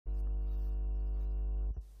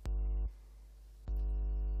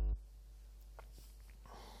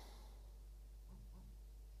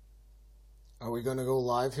Are we going to go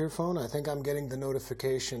live here, phone? I think I'm getting the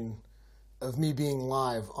notification of me being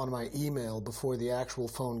live on my email before the actual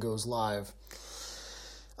phone goes live.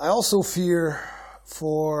 I also fear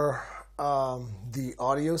for the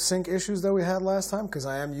audio sync issues that we had last time, because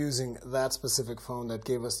I am using that specific phone that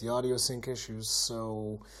gave us the audio sync issues.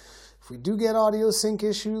 So if we do get audio sync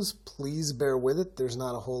issues, please bear with it. There's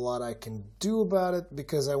not a whole lot I can do about it,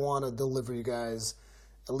 because I want to deliver you guys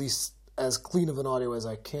at least as clean of an audio as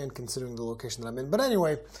I can, considering the location that I'm in. But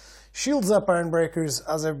anyway, shields up, iron breakers.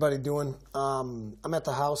 How's everybody doing? I'm at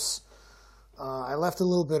the house. I left a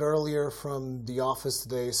little bit earlier from the office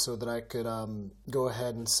today so that I could go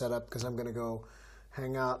ahead and set up, because I'm going to go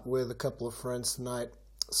hang out with a couple of friends tonight.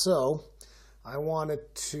 So I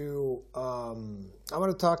wanted to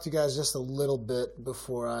talk to you guys just a little bit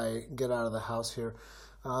before I get out of the house here.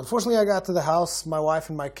 Unfortunately, I got to the house. My wife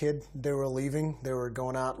and my kid, they were leaving. They were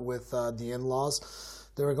going out with the in-laws.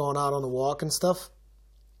 They were going out on the walk and stuff.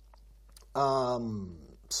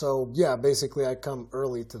 So, yeah, basically I come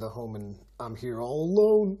early to the home and I'm here all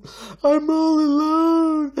alone. I'm all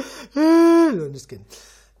alone. No, I'm just kidding.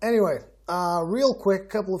 Anyway, real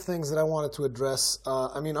quick, couple of things that I wanted to address.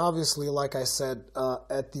 Obviously, like I said,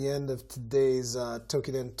 at the end of today's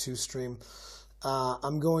Toukiden 2 stream,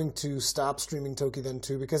 I'm going to stop streaming Toukiden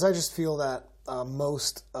 2 because I just feel that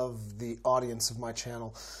most of the audience of my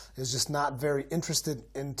channel is just not very interested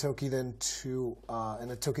in Toukiden 2, in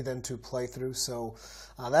a Toukiden 2 playthrough. So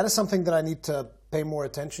that is something that I need to pay more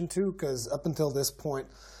attention to, because up until this point,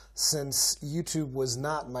 since YouTube was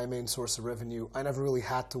not my main source of revenue, I never really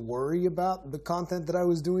had to worry about the content that I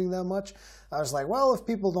was doing that much. I was like, well, if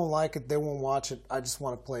people don't like it, they won't watch it. I just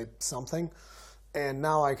want to play something. And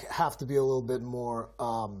now I have to be a little bit more,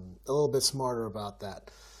 a little bit smarter about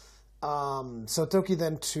that. So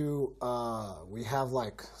Toukiden 2, we have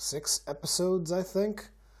like 6 episodes, I think.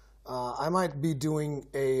 I might be doing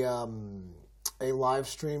a live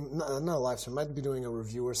stream, not a live stream, I might be doing a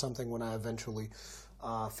review or something when I eventually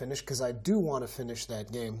finish, because I do want to finish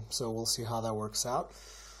that game, so we'll see how that works out.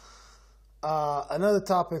 Another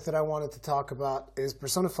topic that I wanted to talk about is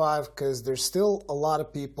Persona 5, because there's still a lot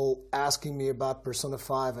of people asking me about Persona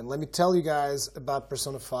 5, and let me tell you guys about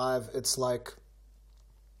Persona 5. It's like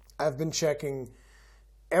I've been checking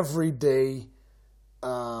every day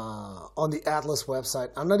on the Atlas website.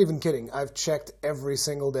 I'm not even kidding. I've checked every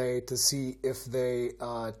single day to see if they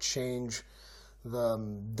change the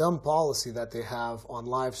dumb policy that they have on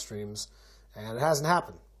live streams, and it hasn't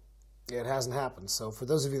happened. It hasn't happened. So for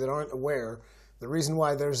those of you that aren't aware, the reason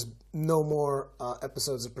why there's no more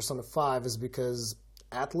episodes of Persona 5 is because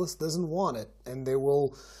Atlas doesn't want it, and they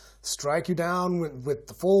will strike you down with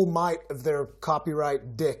the full might of their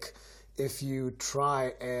copyright dick if you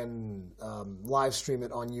try and live stream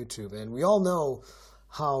it on YouTube. And we all know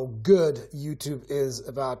how good YouTube is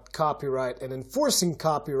about copyright and enforcing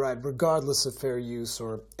copyright regardless of fair use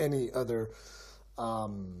or any other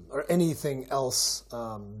or anything else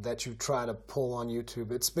that you try to pull on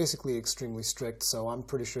YouTube. It's basically extremely strict, so I'm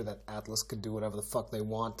pretty sure that Atlas could do whatever the fuck they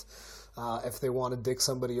want if they want to dick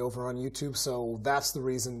somebody over on YouTube. So that's the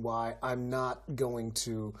reason why I'm not going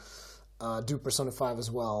to do Persona 5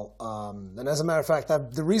 as well. And as a matter of fact,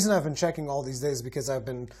 the reason I've been checking all these days is because I've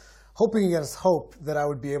been hoping against hope that I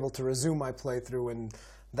would be able to resume my playthrough, and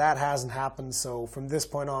that hasn't happened. So from this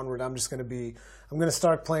point onward, I'm going to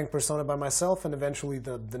start playing Persona by myself, and eventually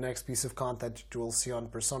the next piece of content you will see on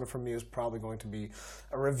Persona from me is probably going to be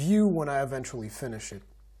a review when I eventually finish it.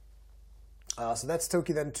 So that's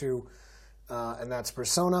Toukiden 2, and that's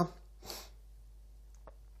Persona.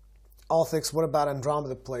 Althix, what about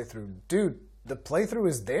Andromeda playthrough? Dude, the playthrough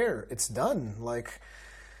is there. It's done. Like,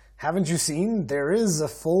 haven't you seen? There is a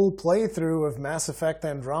full playthrough of Mass Effect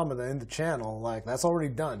Andromeda in the channel. Like, that's already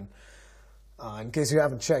done. In case you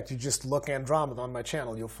haven't checked, you just look Andromeda on my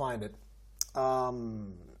channel, you'll find it.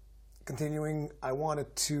 Continuing, I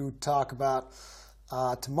wanted to talk about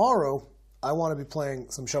tomorrow. I want to be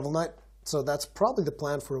playing some Shovel Knight, so that's probably the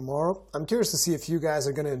plan for tomorrow. I'm curious to see if you guys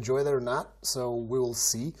are going to enjoy that or not, so we will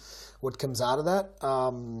see what comes out of that.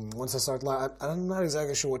 Once I start live, I'm not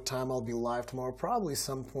exactly sure what time I'll be live tomorrow, probably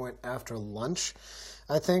some point after lunch,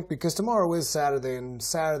 I think, because tomorrow is Saturday, and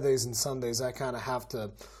Saturdays and Sundays I kind of have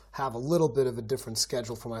to have a little bit of a different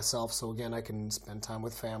schedule for myself, so again, I can spend time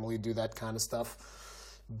with family, do that kind of stuff.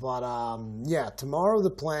 But yeah, tomorrow the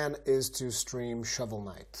plan is to stream Shovel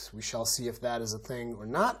Knight. We shall see if that is a thing or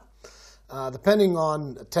not. Depending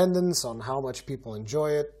on attendance, on how much people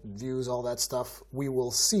enjoy it, views, all that stuff, we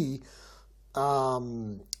will see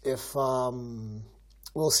if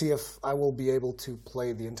I will be able to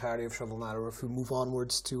play the entirety of Shovel Knight, or if we move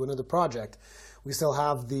onwards to another project. We still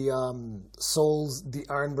have the Souls, the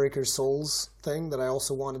Ironbreaker Souls thing that I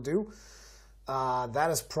also want to do. That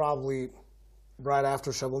is probably right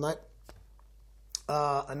after Shovel Knight.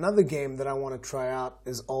 Another game that I want to try out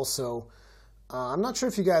is also, I'm not sure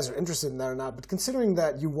if you guys are interested in that or not, but considering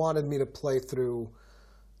that you wanted me to play through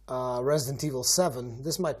Resident Evil 7,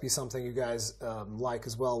 this might be something you guys like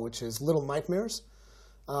as well, which is Little Nightmares.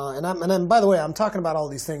 And then, by the way, I'm talking about all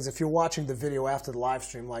these things. If you're watching the video after the live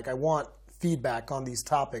stream, like, I want feedback on these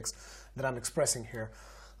topics that I'm expressing here.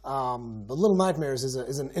 But Little Nightmares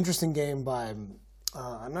is an interesting game by,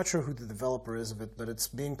 I'm not sure who the developer is of it, but it's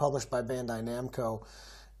being published by Bandai Namco,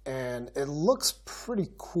 and it looks pretty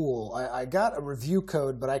cool. I got a review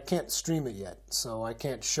code, but I can't stream it yet, so I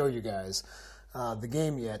can't show you guys the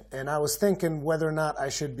game yet. And I was thinking whether or not I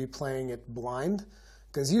should be playing it blind,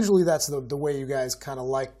 because usually that's the way you guys kind of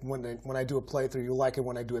like when I do a playthrough. You like it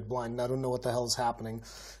when I do it blind, and I don't know what the hell is happening.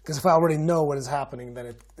 Because if I already know what is happening,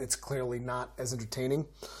 then it's clearly not as entertaining.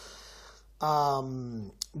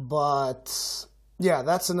 But yeah,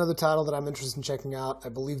 that's another title that I'm interested in checking out. I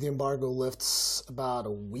believe the embargo lifts about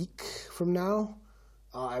a week from now,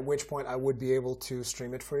 at which point I would be able to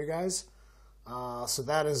stream it for you guys. So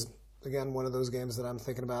that is, again, one of those games that I'm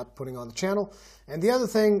thinking about putting on the channel. And the other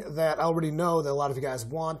thing that I already know that a lot of you guys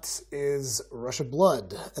want is Rush of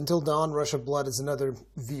Blood. Until Dawn, Rush of Blood is another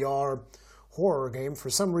VR horror game. For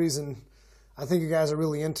some reason, I think you guys are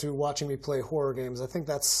really into watching me play horror games. I think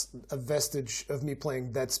that's a vestige of me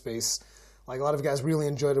playing Dead Space. Like, a lot of you guys really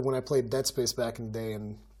enjoyed it when I played Dead Space back in the day,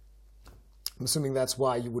 and I'm assuming that's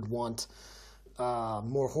why you would want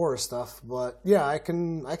more horror stuff. But yeah, I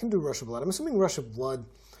can do Rush of Blood. I'm assuming Rush of Blood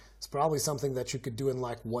is probably something that you could do in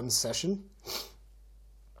like one session.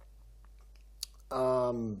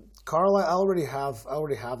 Carl, I already have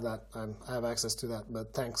that. I have access to that,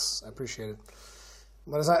 but thanks, I appreciate it.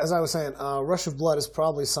 But as I was saying, Rush of Blood is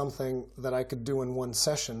probably something that I could do in one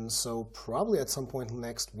session. So probably at some point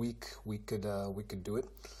next week we could do it.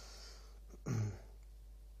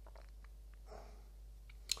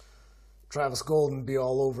 Travis Golden be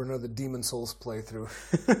all over another Demon Souls playthrough.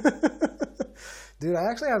 Dude, I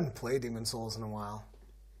actually haven't played Demon Souls in a while.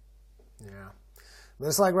 Yeah. But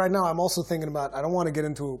it's like right now I'm also thinking about, I don't want to get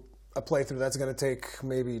into a playthrough that's going to take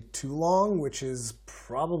maybe too long, which is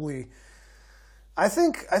probably, I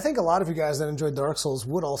think a lot of you guys that enjoy Dark Souls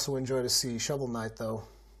would also enjoy to see Shovel Knight, though.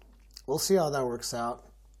 We'll see how that works out.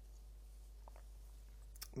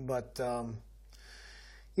 But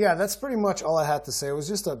yeah, that's pretty much all I had to say. It was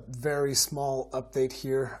just a very small update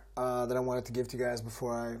here that I wanted to give to you guys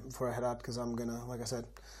before I head out, because I'm gonna, like I said,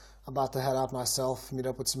 about to head out myself, meet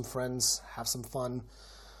up with some friends, have some fun,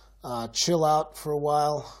 chill out for a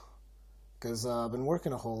while, because I've been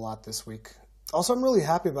working a whole lot this week. Also, I'm really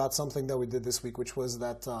happy about something that we did this week, which was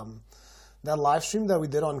that that live stream that we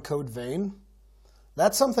did on Code Vein.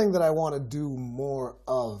 That's something that I want to do more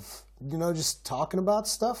of. You know, just talking about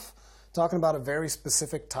stuff, talking about a very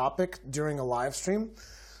specific topic during a live stream.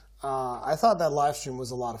 I thought that live stream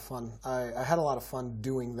was a lot of fun. I had a lot of fun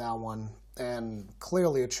doing that one, and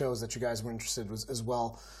clearly it shows that you guys were interested as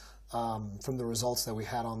well from the results that we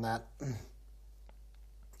had on that.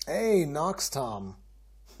 Hey, Nox Tom.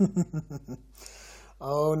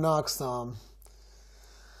 Oh, Nox Tom.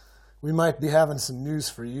 We might be having some news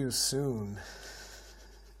for you soon.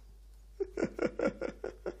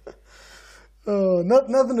 Oh,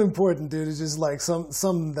 nothing important, dude. It's just like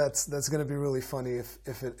some that's gonna be really funny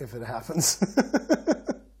if it happens.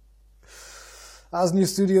 How's New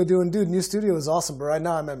Studio doing, dude? New Studio is awesome, but right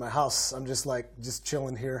now I'm at my house. I'm just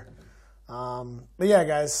chilling here. But yeah,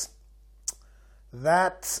 guys,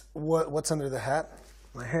 what's under the hat?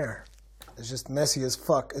 My hair. It's just messy as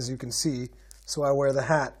fuck, as you can see. So I wear the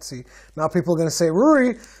hat. See, now people are gonna say,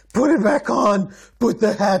 Ruri, put it back on. Put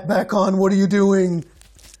the hat back on. What are you doing?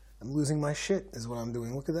 I'm losing my shit is what I'm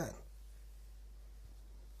doing. Look at that.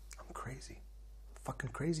 I'm crazy.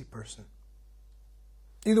 Fucking crazy person.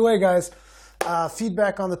 Either way, guys,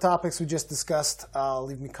 feedback on the topics we just discussed.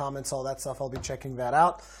 Leave me comments, all that stuff. I'll be checking that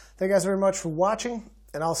out. Thank you guys very much for watching,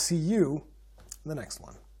 and I'll see you in the next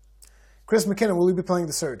one. Chris McKinnon, will you be playing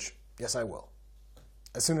The Surge? Yes, I will.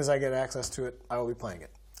 As soon as I get access to it, I will be playing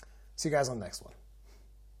it. See you guys on the next one.